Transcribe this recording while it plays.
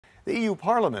The EU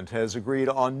Parliament has agreed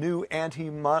on new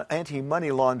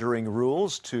anti-money laundering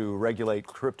rules to regulate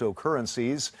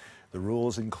cryptocurrencies. The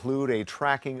rules include a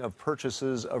tracking of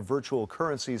purchases of virtual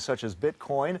currencies such as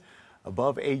Bitcoin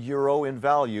above €1 in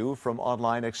value from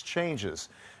online exchanges.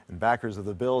 And backers of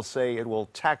the bill say it will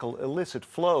tackle illicit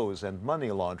flows and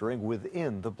money laundering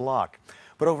within the bloc.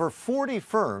 But over 40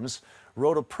 firms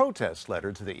wrote a protest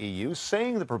letter to the EU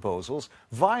saying the proposals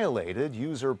violated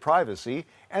user privacy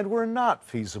and were not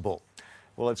feasible.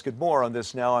 Well, let's get more on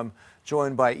this now. I'm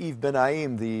joined by Yves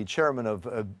Benaim, the chairman of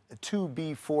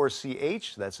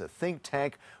 2B4CH. That's a think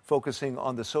tank focusing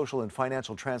on the social and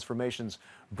financial transformations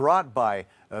brought by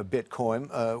Bitcoin.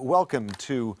 Welcome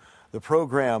to the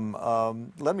program.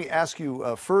 Let me ask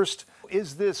you first,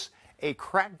 is this a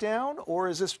crackdown or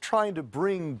is this trying to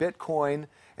bring Bitcoin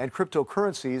and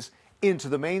cryptocurrencies into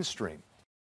the mainstream?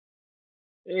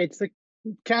 It's a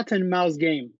cat and mouse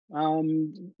game.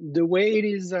 The way it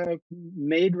is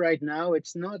made right now,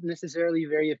 it's not necessarily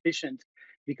very efficient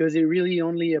because it really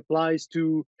only applies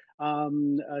to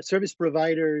service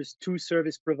providers,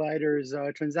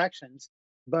 transactions.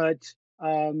 But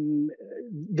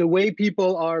the way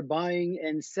people are buying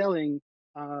and selling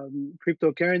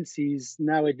cryptocurrencies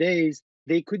nowadays,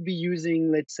 they could be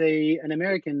using, let's say, an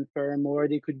American firm, or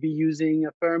they could be using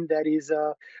a firm that is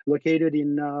located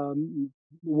in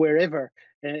wherever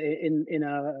in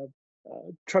a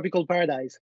tropical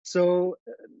paradise. So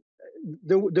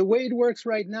the way it works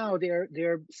right now,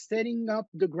 they're setting up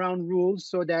the ground rules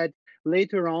so that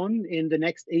later on in the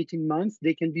next 18 months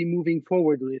they can be moving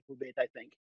forward a little bit, I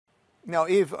think. Now,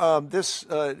 Yves, this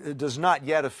does not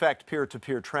yet affect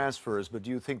peer-to-peer transfers, but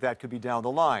do you think that could be down the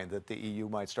line, that the EU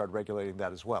might start regulating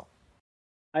that as well?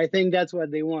 I think that's what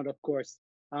they want, of course.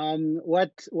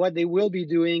 What they will be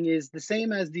doing is the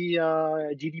same as the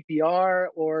GDPR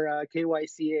or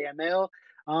KYC AML.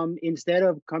 Instead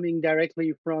of coming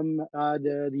directly from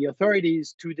the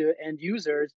authorities to the end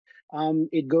users,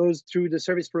 it goes through the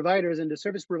service providers, and the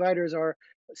service providers are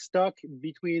stuck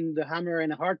between the hammer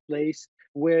and a hard place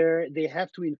where they have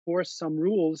to enforce some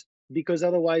rules because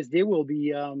otherwise they will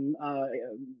be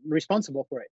responsible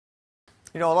for it.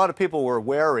 You know, a lot of people were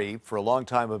wary for a long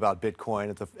time about Bitcoin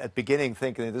at the beginning,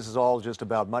 thinking that this is all just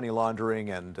about money laundering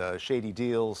and shady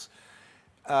deals.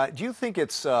 Do you think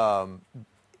it's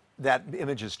that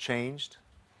image has changed?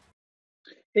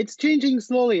 It's changing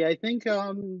slowly. I think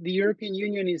the European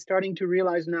Union is starting to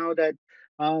realize now that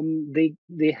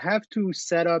they have to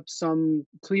set up some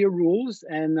clear rules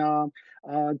and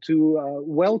to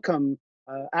welcome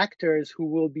actors who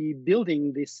will be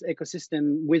building this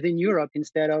ecosystem within Europe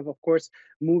instead of course,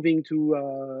 moving to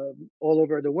all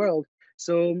over the world.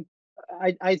 So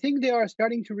I think they are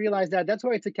starting to realize that. That's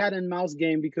why it's a cat and mouse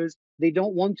game, because they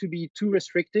don't want to be too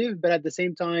restrictive, but at the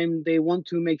same time, they want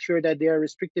to make sure that they are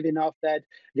restrictive enough that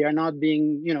they are not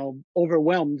being,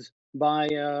 overwhelmed by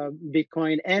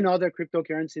Bitcoin and other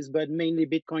cryptocurrencies, but mainly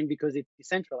Bitcoin because it's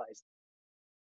decentralized.